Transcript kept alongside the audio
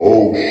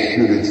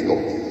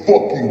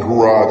fucking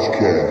Garage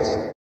Cast.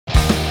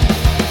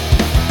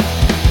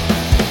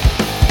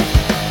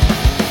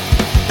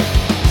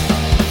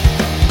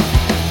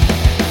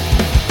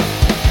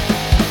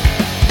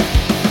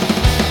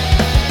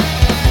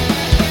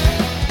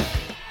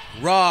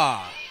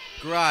 Raw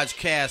Garage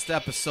Cast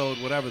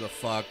episode, whatever the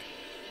fuck.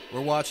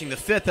 We're watching the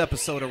 5th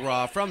episode of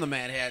Raw from the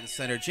Manhattan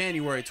Center,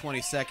 January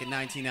 22nd,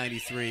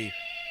 1993.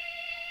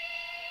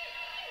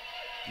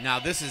 Now,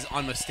 this is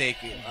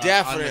unmistakably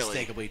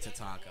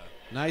Tatanka.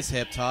 Nice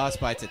hip toss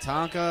by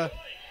Tatanka.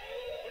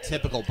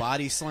 Typical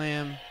body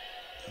slam.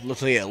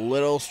 Looks like a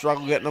little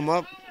struggle getting him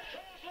up.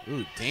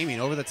 Ooh, Damien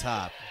over the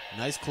top.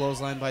 Nice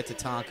clothesline by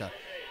Tatanka.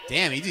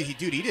 Damn, he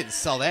didn't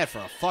sell that for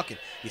a fucking...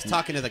 He's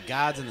talking to the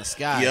gods in the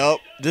sky. Yup,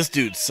 this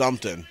dude's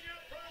something.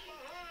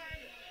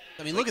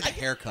 I mean, look at the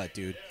haircut,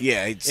 dude.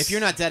 Yeah, if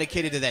you're not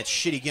dedicated to that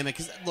shitty gimmick,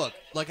 because look,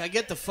 like I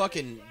get the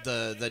fucking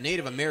the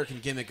Native American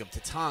gimmick of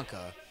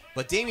Tatanka,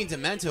 but Damien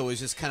Demento is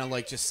just kind of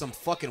like just some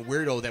fucking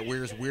weirdo that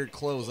wears weird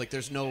clothes. Like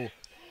there's no,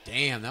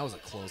 damn, that was a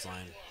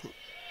clothesline.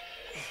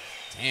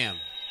 Damn,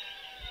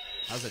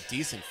 that was a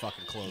decent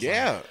fucking clothesline.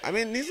 Yeah, I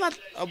mean he's not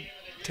a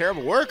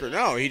terrible worker.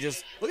 No, he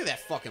just look at that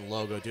fucking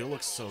logo, dude. It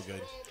looks so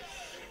good.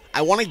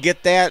 I want to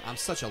get that. I'm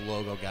such a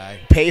logo guy.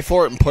 Pay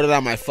for it and put it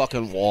on my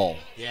fucking wall.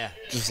 Yeah.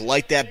 Just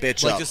light that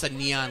bitch like up. Just a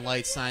neon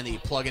light sign that you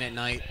plug in at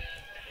night.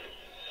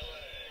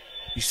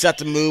 You set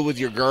the mood with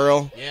your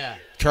girl. Yeah.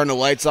 Turn the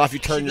lights off.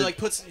 She'd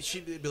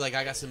be like,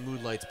 I got some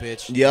mood lights,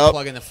 bitch. Yep.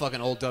 Plug in the fucking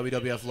old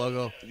WWF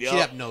logo. Yep. She'd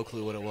have no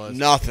clue what it was.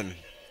 Nothing.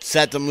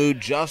 Set the mood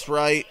just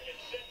right.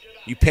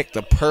 You pick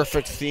the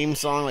perfect theme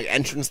song, like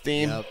entrance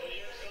theme. Yep.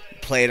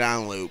 Play it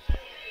on loop.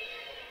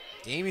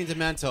 Damien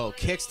Demento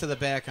kicks to the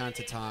back on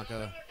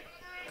Tatanka.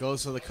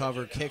 Goes for the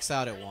cover, kicks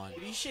out at one.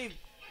 He shaved.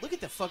 Look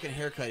at the fucking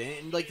haircut.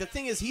 And like the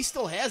thing is, he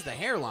still has the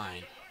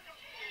hairline.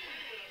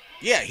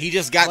 Yeah, he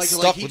just got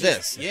stuck with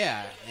this.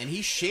 Yeah, and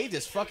he shaved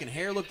his fucking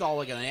hair, looked all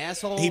like an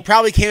asshole. He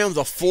probably came in with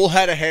a full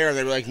head of hair, and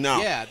they were like, no.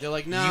 Yeah, they're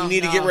like, no. You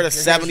need to get rid of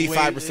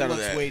 75% of that. It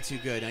looks way too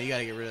good. Now you got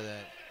to get rid of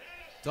that.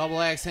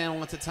 Double axe handle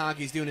with Tatanka.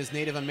 He's doing his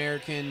Native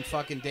American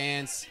fucking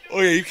dance.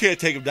 Oh, yeah, you can't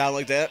take him down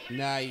like that.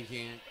 Nah, you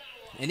can't.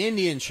 An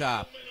Indian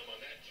chop.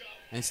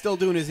 And still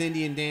doing his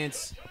Indian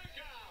dance.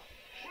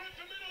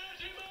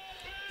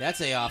 That's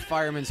a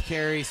fireman's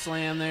carry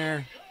slam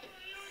there.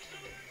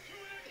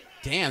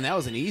 Damn, that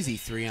was an easy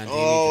 3 on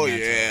Damien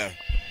Demento.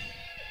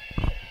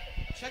 Yeah.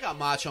 Check out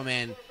Macho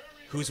Man,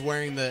 who's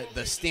wearing the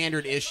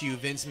standard issue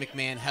Vince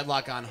McMahon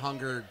Headlock on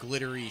Hunger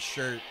glittery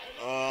shirt.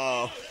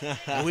 Oh.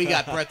 And we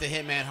got Bret the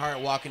Hitman Hart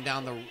walking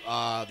down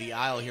the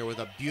aisle here with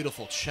a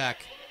beautiful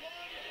check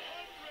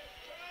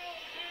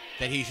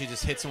that he should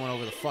just hit someone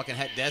over the fucking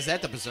head. Is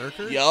that the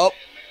Berserker? Yup.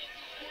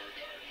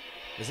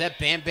 Is that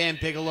Bam Bam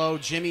Bigelow,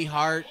 Jimmy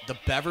Hart, the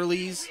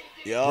Beverleys,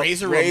 Yep.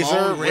 Razor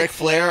Ramon, Ric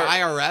Flair,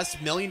 IRS,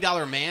 $1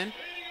 Million Man?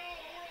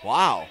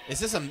 Wow. Is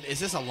this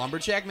a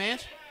lumberjack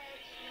match?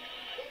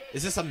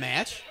 Is this a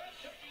match?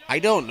 I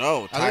don't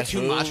know. Are there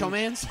two Macho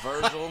Mans?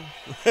 Virgil.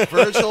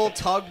 Virgil,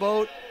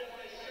 Tugboat.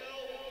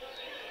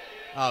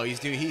 Oh,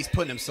 he's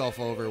putting himself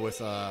over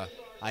with I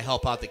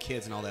help out the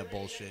kids and all that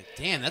bullshit.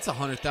 Damn, that's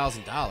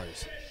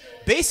 $100,000.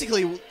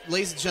 Basically,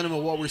 ladies and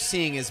gentlemen, what we're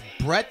seeing is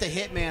Bret the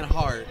Hitman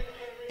Hart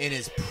in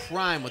his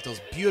prime with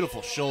those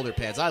beautiful shoulder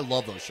pads. I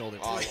love those shoulder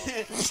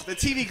pads. The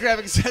TV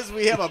graphic says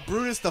we have a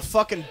Brutus the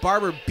fucking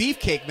Barber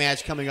Beefcake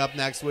match coming up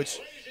next, which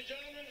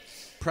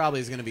probably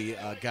is going to be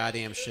a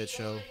goddamn shit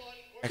show.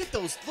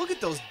 Look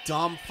at those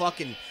dumb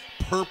fucking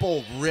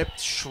purple ripped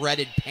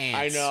shredded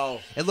pants. I know.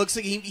 It looks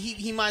like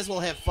he might as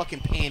well have fucking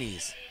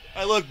panties.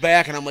 I look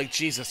back and I'm like,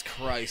 Jesus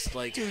Christ,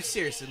 like, dude,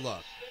 seriously,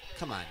 look,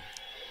 come on,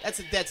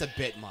 that's a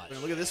bit much.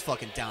 Look at this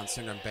fucking Down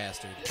syndrome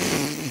bastard.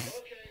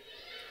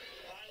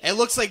 It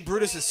looks like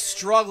Brutus is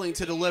struggling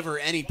to deliver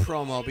any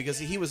promo because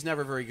he was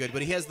never very good.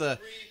 But he has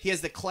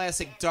the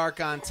classic dark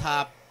on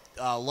top,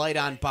 light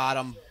on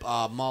bottom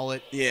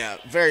mullet. Yeah,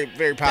 very,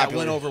 very popular. That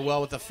went over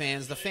well with the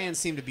fans. The fans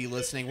seem to be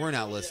listening. We're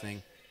not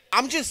listening.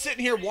 I'm just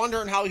sitting here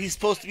wondering how he's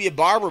supposed to be a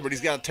barber, but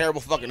he's got a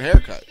terrible fucking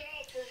haircut.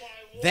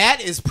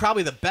 That is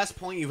probably the best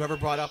point you've ever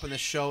brought up in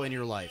this show in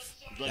your life.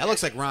 That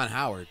looks like Ron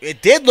Howard.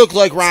 It did look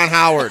like Ron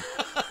Howard.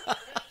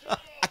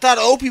 I thought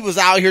Opie was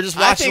out here just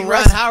watching. I think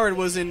Ron Howard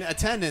was in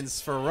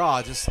attendance for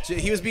Raw.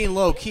 He was being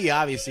low key,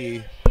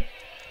 obviously.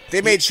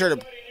 They made sure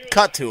to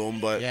cut to him,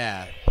 but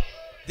yeah,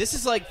 this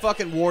is like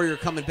fucking Warrior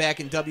coming back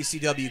in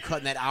WCW,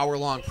 cutting that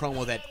hour-long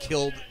promo that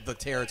killed the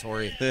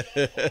territory.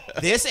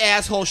 This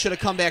asshole should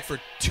have come back for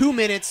 2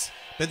 minutes,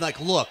 been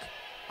like, "Look,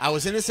 I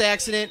was in this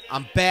accident.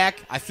 I'm back.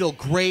 I feel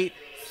great.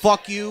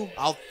 Fuck you.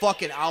 I'll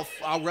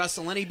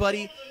wrestle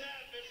anybody.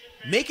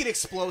 Make it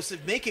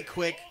explosive. Make it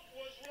quick."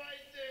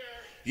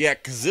 Yeah,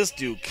 because this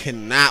dude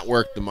cannot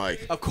work the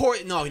mic. Of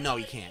course, no,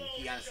 he can't.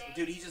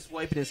 Dude, he's just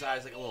wiping his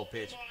eyes like a little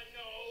bitch.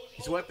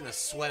 He's wiping the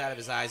sweat out of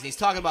his eyes. And he's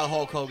talking about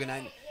Hulk Hogan.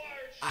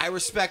 I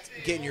respect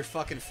getting your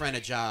fucking friend a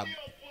job.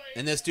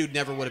 And this dude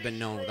never would have been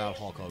known without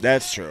Hulk Hogan.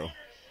 That's true.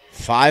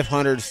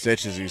 500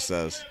 stitches, he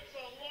says.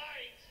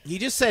 He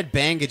just said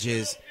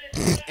bangages,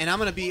 and I'm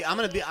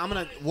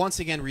gonna once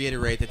again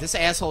reiterate that this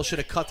asshole should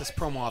have cut this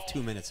promo off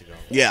 2 minutes ago.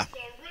 Yeah.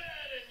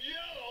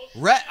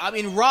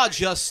 Raw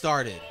just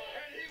started.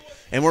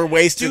 And we're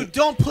wasting. Dude,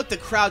 don't put the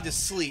crowd to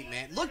sleep,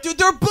 man. Look, dude,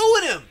 they're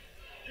booing him.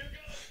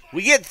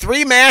 We get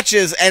 3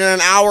 matches and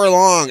an hour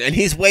long, and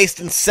he's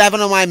wasting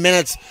 7 of my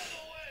minutes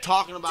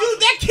talking about. Dude,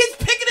 that kid's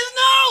picking his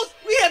nose.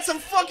 We had some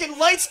fucking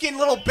light-skinned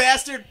little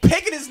bastard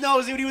picking his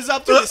nose, dude. He was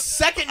up to his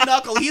second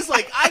knuckle. He's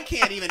like, I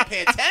can't even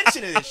pay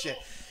attention to this shit.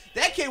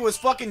 That kid was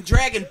fucking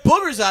dragging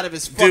boogers out of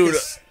his fucking... Dude,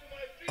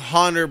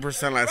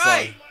 100% I saw.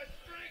 Right.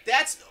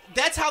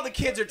 That's how the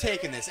kids are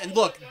taking this. And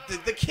look,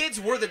 the kids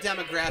were the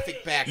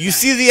demographic back then. You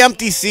see the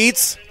empty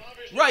seats?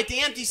 Right, the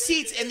empty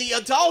seats, and the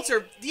adults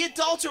are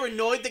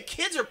annoyed. The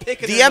kids are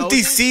picking The their empty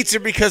noses. seats are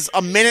because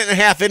a minute and a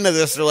half into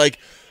this, they're like,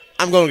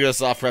 I'm going to get a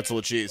soft pretzel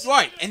with cheese.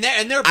 Right, and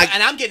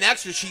I'm getting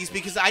extra cheese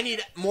because I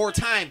need more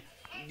time.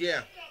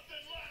 Yeah.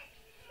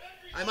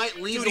 I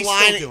might leave Dude, the he's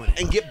line still doing it.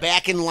 and get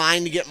back in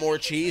line to get more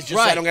cheese just so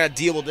Right. I don't got to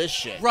deal with this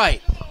shit.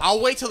 Right. I'll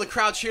wait till the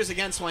crowd cheers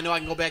again so I know I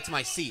can go back to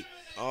my seat.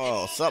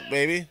 Oh, what's up,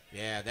 baby?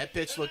 Yeah, that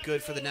bitch looked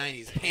good for the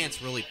 90s.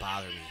 Pants really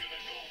bother me.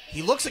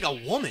 He looks like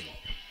a woman.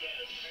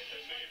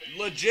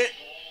 Legit.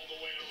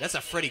 That's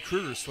a Freddy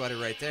Krueger sweater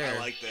right there. I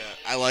like that.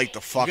 I like the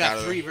fuck We out got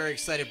of 3 it. very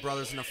excited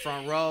brothers in the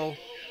front row.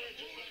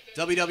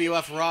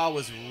 WWF Raw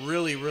was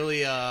really,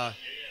 really, it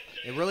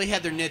really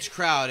had their niche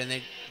crowd, and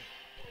they...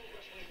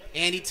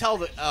 Andy, tell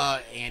the...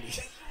 Andy.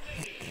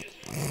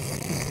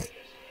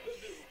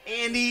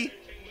 Andy,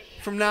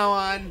 from now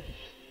on,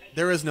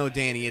 there is no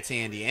Danny, it's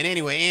Andy. And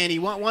anyway, Andy,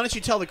 why don't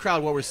you tell the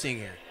crowd what we're seeing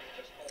here?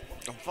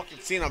 I'm fucking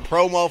seeing a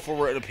promo for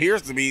what it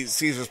appears to be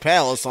Caesar's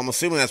Palace, so I'm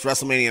assuming that's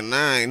WrestleMania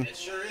 9. It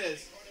sure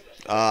is.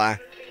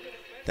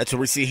 That's where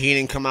we see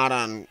Heenan come out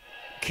on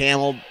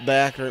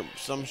Camelback or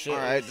some shit. All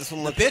right, this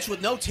one The looks... bitch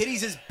with no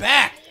titties is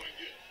back.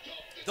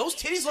 Those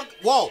titties look...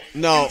 Whoa.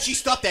 No. Dude, she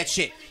stuffed that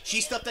shit.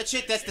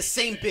 That's the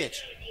same bitch.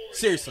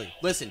 Seriously.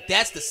 Listen,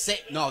 that's the same...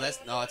 No, that's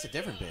a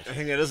different bitch. I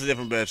think that is a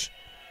different bitch.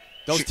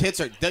 Those tits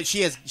are...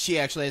 She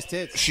actually has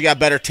tits. She got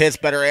better tits,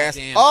 better ass.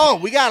 Damn. Oh,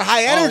 we got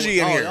high energy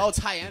in here. Oh, it's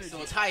high energy.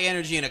 It's high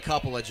energy and a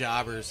couple of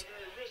jobbers.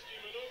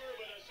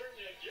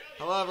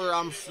 However,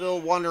 I'm still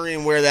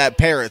wondering where that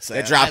parrot's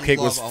at. That I dropkick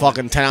love was Owen.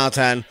 fucking 10 out of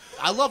 10.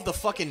 I love the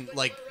fucking,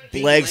 like,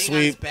 being Leg laying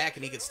on his sweep. back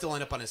and he could still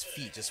end up on his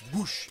feet. Just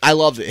whoosh. I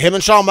loved it. Him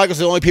and Shawn Michaels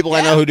are the only people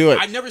I know who do it.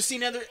 I've never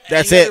seen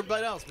That's any it.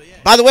 other else, but yeah.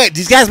 By the way,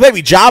 these guys may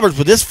be jobbers,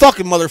 but this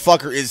fucking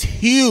motherfucker is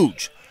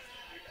huge.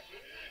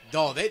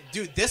 No,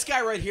 dude, this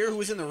guy right here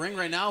who is in the ring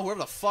right now, whoever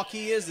the fuck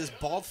he is, this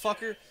bald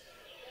fucker,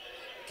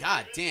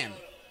 god damn.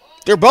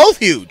 They're both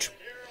huge.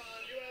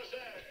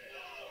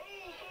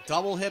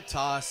 Double hip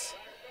toss.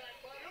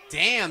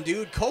 Damn,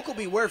 dude. Coco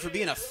Beware for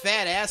being a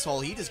fat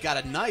asshole. He just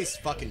got a nice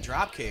fucking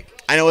drop kick.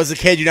 I know as a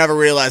kid you never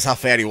realized how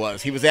fat he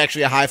was. He was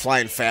actually a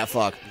high-flying fat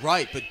fuck.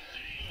 Right, but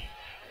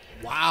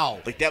wow.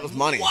 Like, that was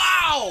money.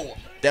 Wow.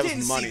 That was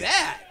Didn't money. See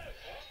that.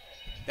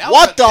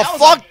 What the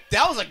fuck?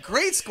 That was a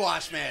great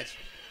squash match.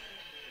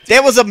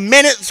 That was a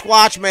minute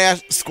squash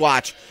match.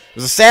 Squatch. It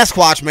was a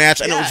Sasquatch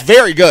match, and Yeah. it was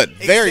very good.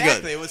 Very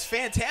Exactly. good. It was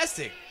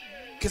fantastic.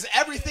 Because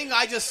everything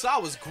I just saw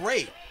was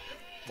great.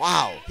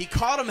 Wow. He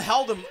caught him,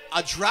 held him,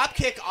 a drop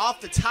kick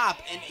off the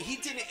top, and he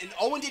didn't. And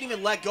Owen didn't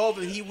even let go of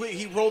it.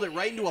 He rolled it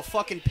right into a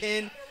fucking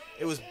pin.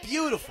 It was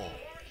beautiful.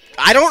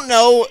 I don't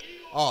know.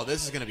 Oh,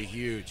 this is gonna be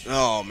huge.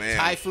 Oh, man.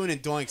 Typhoon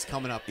and Doink's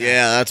coming up. Now.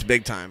 Yeah, that's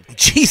big time.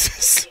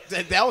 Jesus.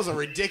 That was a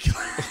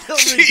ridiculous,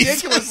 Jesus.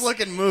 ridiculous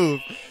looking move.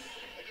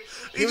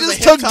 He was just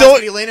a hip took toss, Doink.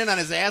 but he landed on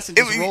his ass and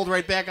just It- rolled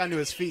right back onto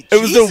his feet. It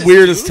was Jesus, the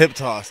weirdest dude. hip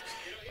toss.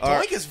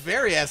 Doink is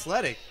very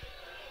athletic.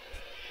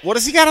 What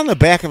does he got on the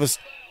back of his...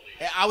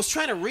 I was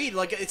trying to read,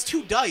 like, it's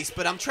 2 dice,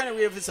 but I'm trying to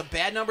read if it's a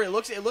bad number. It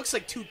looks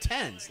like 2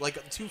 10s, like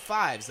 2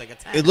 5s, like a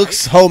 10. It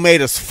looks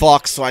homemade as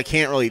fuck, so I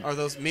can't really... Or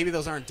maybe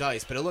those aren't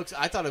dice, but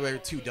I thought they were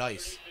 2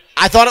 dice.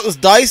 I thought it was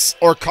dice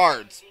or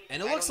cards.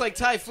 And it looks like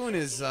Typhoon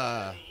is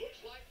Oh,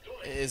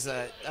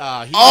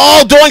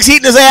 Doink's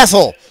eating his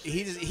asshole.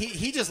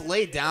 he just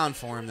laid down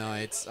for him though.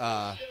 It's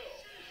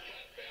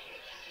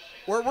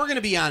we're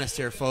gonna be honest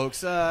here,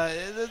 folks.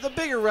 The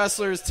bigger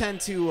wrestlers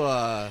tend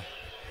to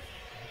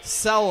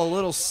sell a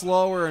little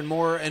slower and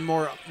more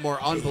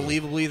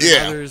unbelievably than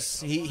Yeah.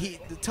 others. The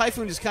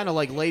Typhoon just kind of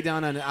like lay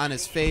down on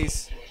his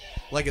face,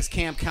 like his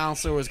camp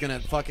counselor was gonna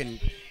fucking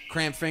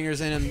cramp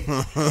fingers in him.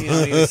 You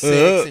know, he was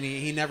 6 and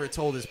he never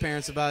told his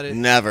parents about it.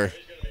 Never.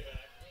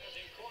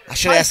 I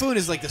should ask. Typhoon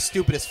is like the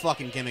stupidest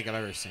fucking gimmick I've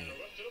ever seen.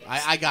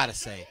 I gotta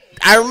say.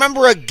 I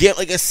remember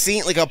a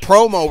scene, like a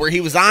promo where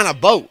he was on a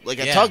boat, like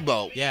a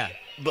tugboat. Yeah.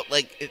 But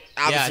like, it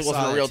I obviously saw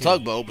wasn't a that real too.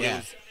 tugboat, but Yeah. it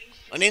was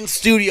an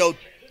in-studio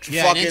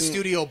Yeah, fucking... an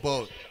in-studio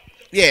boat.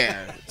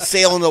 Yeah,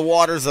 sailing the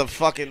waters of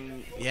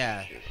fucking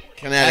Yeah.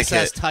 Connecticut.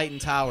 SS Titan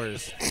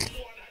Towers.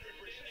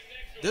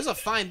 There's a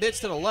fine bitch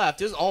to the left.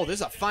 There's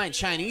a fine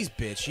Chinese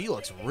bitch. She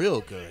looks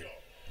real good.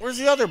 Where's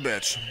the other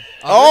bitch?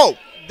 Oh!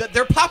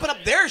 They're popping up.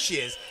 There she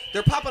is.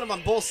 They're popping up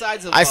on both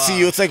sides of I see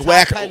you. It's like Todd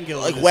whack- Pettengill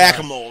like with his,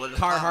 whack-a-mole.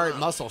 Carhartt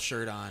muscle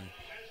shirt on.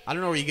 I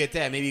don't know where you get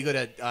that. Maybe you go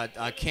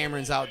to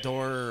Cameron's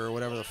Outdoor or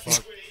whatever the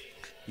fuck.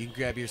 You can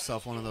grab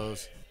yourself one of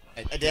those.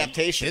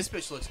 Adaptation. This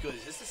bitch looks good.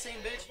 Is this the same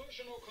bitch?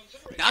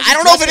 I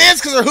don't know if it is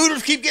because her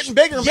hooters keep getting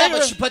bigger and Yeah,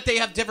 bigger. but they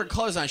have different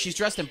colors on. She's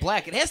dressed in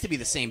black. It has to be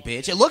the same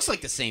bitch. It looks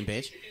like the same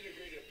bitch.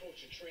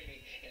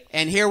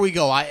 And here we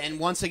go. And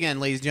once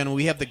again, ladies and gentlemen,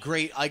 we have the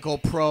great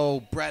Ico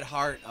Pro Bret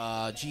Hart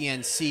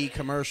GNC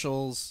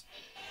commercials.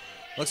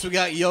 Looks we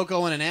got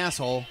Yoko and an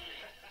asshole,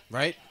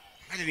 right?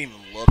 I didn't even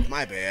look.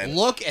 My bad.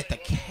 Look at the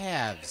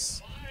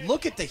calves.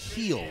 Look at the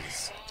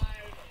heels.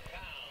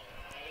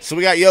 So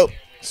we got Yoko.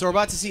 So we're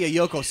about to see a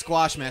Yoko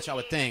squash match, I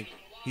would think.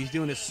 He's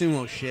doing the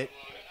sumo shit.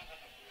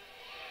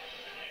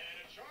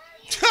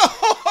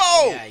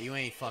 Yeah, you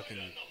ain't fucking...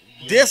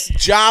 This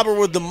jobber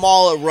with the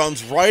mullet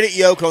runs right at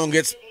Yoko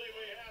and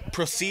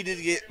proceeded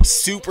to get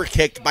super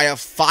kicked by a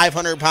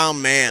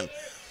 500-pound man.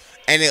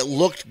 And it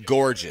looked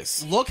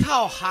gorgeous. Look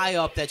how high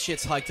up that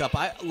shit's hiked up.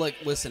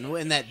 Listen,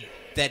 in that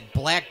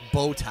black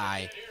bow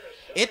tie.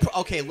 Let's be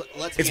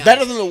It's honest.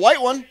 better than the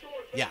white one.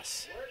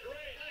 Yes.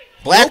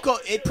 Black. Yoko,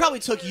 it probably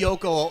took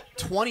Yoko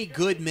 20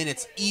 good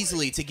minutes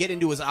easily to get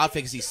into his outfit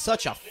because he's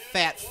such a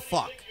fat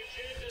fuck.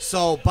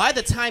 So by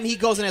the time he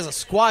goes in as a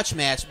squash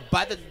match,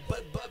 by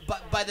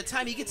the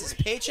time he gets his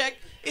paycheck,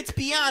 it's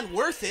beyond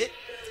worth it.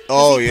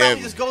 Oh, he yeah.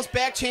 probably just goes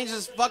back, changes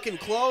his fucking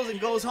clothes, and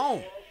goes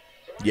home.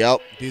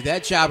 Yep. Dude,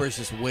 that jobber's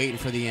just waiting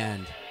for the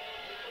end.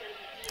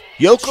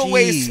 Yoko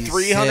weighs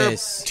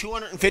Jesus.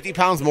 250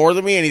 pounds more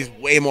than me, and he's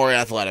way more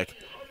athletic.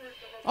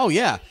 Oh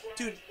yeah,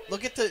 dude.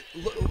 Look at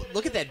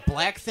that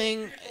black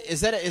thing. Is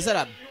that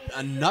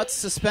a nuts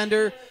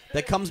suspender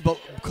that comes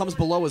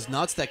below his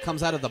nuts that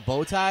comes out of the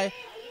bow tie?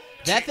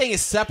 That thing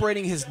is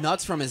separating his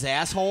nuts from his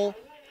asshole.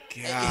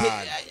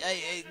 God.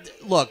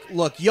 Look.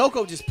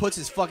 Yoko just puts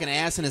his fucking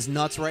ass and his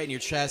nuts right in your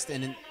chest,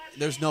 and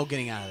there's no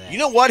getting out of that. You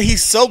know what?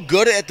 He's so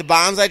good at the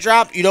bombs I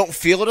drop, you don't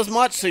feel it as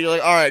much, so you're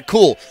like, all right,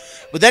 cool.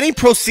 But then he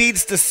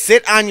proceeds to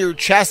sit on your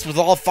chest with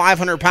all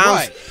 500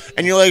 pounds, Right.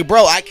 and you're like,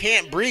 bro, I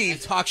can't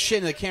breathe. Talk shit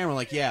in the camera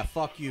like, yeah,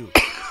 fuck you.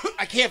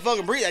 I can't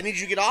fucking breathe. I need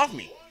you to get off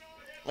me.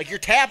 Like, you're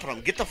tapping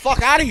him. Get the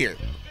fuck out of here.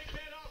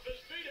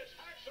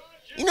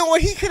 You know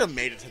what? He could have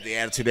made it to the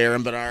Attitude Era,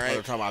 but all right.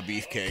 We're talking about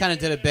Beefcake. Kind of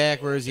did it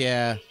backwards,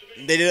 yeah.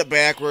 They did it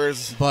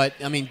backwards. But,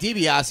 I mean,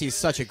 DiBiase is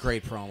such a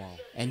great promo.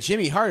 And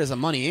Jimmy Hart has a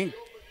Money Inc.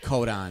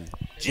 coat on.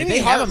 Jimmy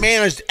Hart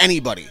managed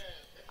anybody.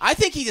 I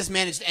think he just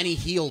managed any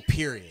heel,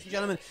 period.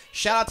 Gentlemen,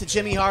 shout out to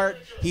Jimmy Hart.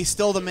 He's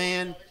still the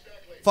man.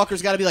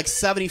 Fucker's got to be like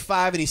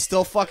 75, and he's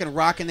still fucking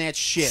rocking that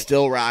shit.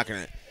 Still rocking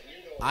it.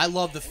 I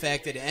love the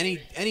fact that any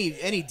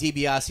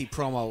DiBiase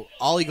promo,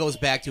 all he goes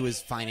back to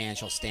is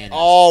financial standards.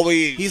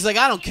 Always. He's like,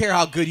 I don't care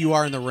how good you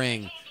are in the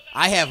ring.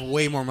 I have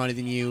way more money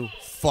than you.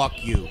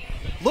 Fuck you.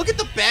 Look at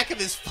the back of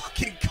his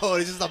fucking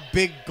coat. It's just a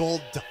big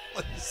gold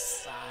dollar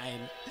sign.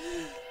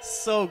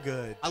 So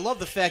good. I love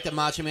the fact that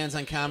Macho Man's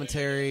on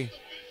commentary.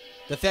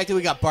 The fact that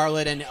we got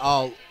Bartlett and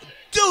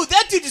dude,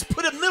 that dude just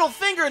put a middle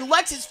finger in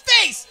Lex's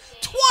face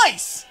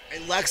twice.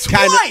 And Lex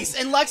Twice,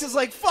 and Lex is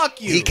like,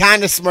 "Fuck you." He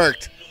kind of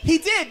smirked. He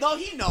did. No,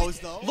 he knows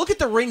though. Look at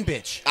the ring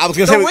bitch. I was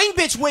gonna the say ring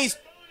bitch weighs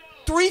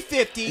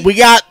 350. We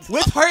got.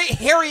 with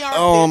hairy armpits.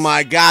 Oh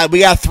my God, we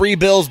got 3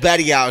 Bills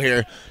Betty out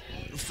here.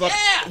 Fuck,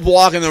 Yeah.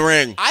 walking the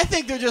ring. I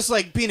think they're just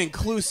like being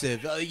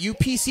inclusive. You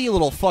PC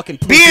little fucking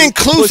Being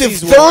inclusive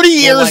pussies 30 will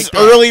years like that.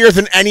 earlier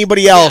than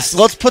anybody else. Yes.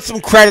 Let's put some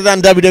credit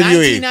on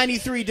WWE.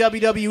 1993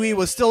 WWE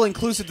was still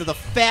inclusive to the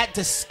fat,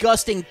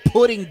 disgusting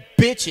pudding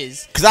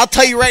bitches. Because I'll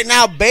tell you right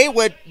now,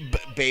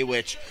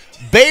 Baywatch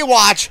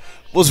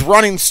was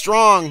running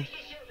strong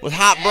with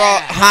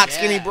hot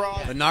skinny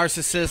bra. The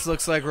narcissist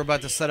looks like we're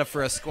about to set up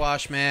for a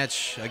squash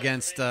match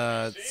against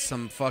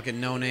some fucking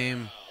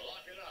no-name.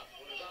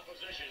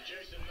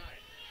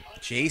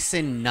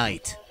 Jason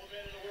Knight.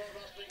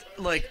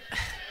 Like,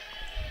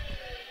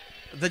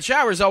 the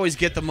jobbers always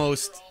get the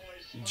most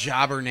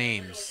jobber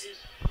names.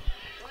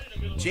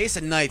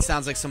 Jason Knight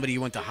sounds like somebody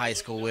you went to high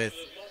school with.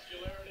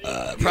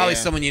 Probably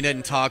someone you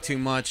didn't talk to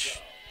much.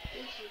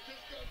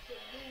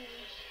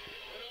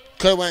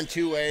 Could have went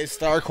 2 ways,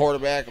 star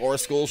quarterback or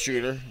school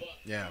shooter.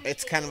 Yeah.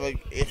 It's kind of an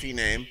iffy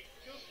name.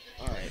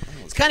 All right.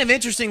 It's kind of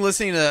interesting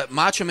listening to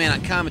Macho Man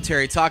on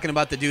commentary talking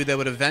about the dude that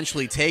would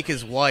eventually take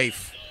his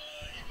wife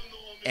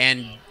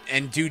and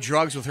do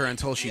drugs with her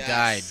until she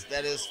died.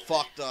 That is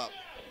fucked up.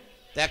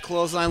 That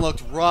clothesline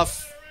looked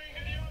rough.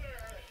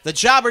 The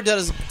jobber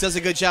does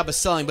a good job of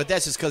selling, but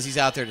that's just because he's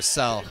out there to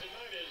sell.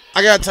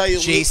 I gotta tell you,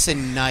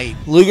 Jason Knight.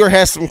 Luger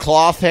has some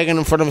cloth hanging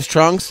in front of his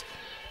trunks.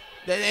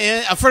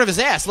 In front of his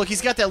ass. Look,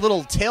 he's got that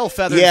little tail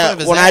feather in Yeah, front of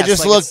his when ass. I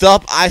just like looked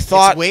up, I it's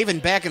thought waving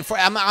back and forth.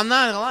 I'm not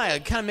gonna lie.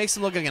 It kind of makes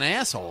him look like an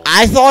asshole.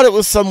 I thought it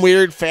was some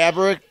weird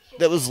fabric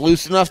that was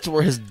loose enough to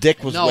where his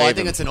dick was No, waving. I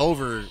think it's an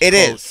over. It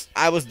is.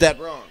 I was dead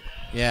wrong.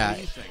 Yeah.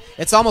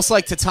 It's almost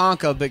like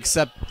Tatanka, but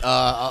except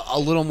a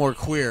little more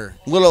queer.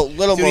 Little Dude,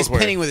 more he's queer.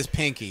 pinning with his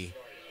pinky.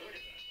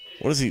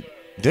 What is he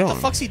doing? What the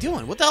fuck's he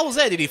doing? What the hell was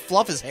that? Did he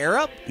fluff his hair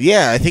up?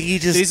 Yeah, I think he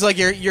just. He's like,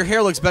 your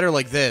hair looks better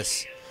like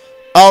this.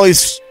 Oh,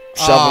 he's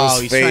shoving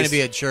his he's face. trying to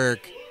be a jerk.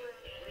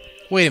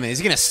 Wait a minute. Is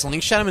he going to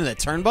slingshot him into the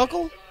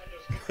turnbuckle?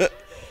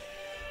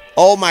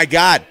 Oh my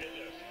God,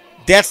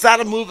 that's not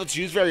a move that's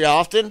used very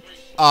often.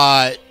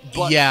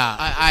 Yeah,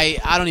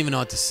 I don't even know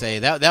what to say.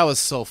 That was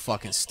so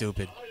fucking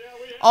stupid.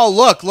 Oh,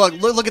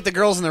 look at the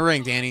girls in the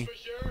ring, Danny.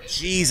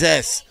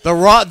 Jesus, The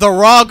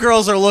Raw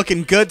girls are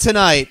looking good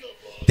tonight.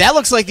 That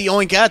looks like the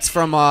Oinkettes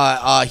from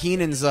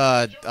Heenan's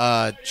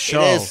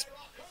show.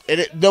 it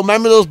is.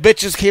 Remember those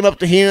bitches came up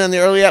to Heenan in the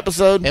early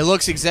episode? It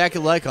looks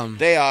exactly like them.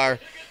 They are.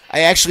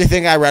 I actually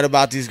think I read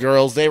about these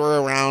girls. They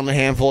were around a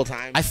handful of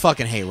times. I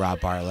fucking hate Rob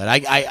Bartlett.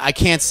 I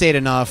can't say it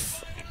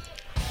enough.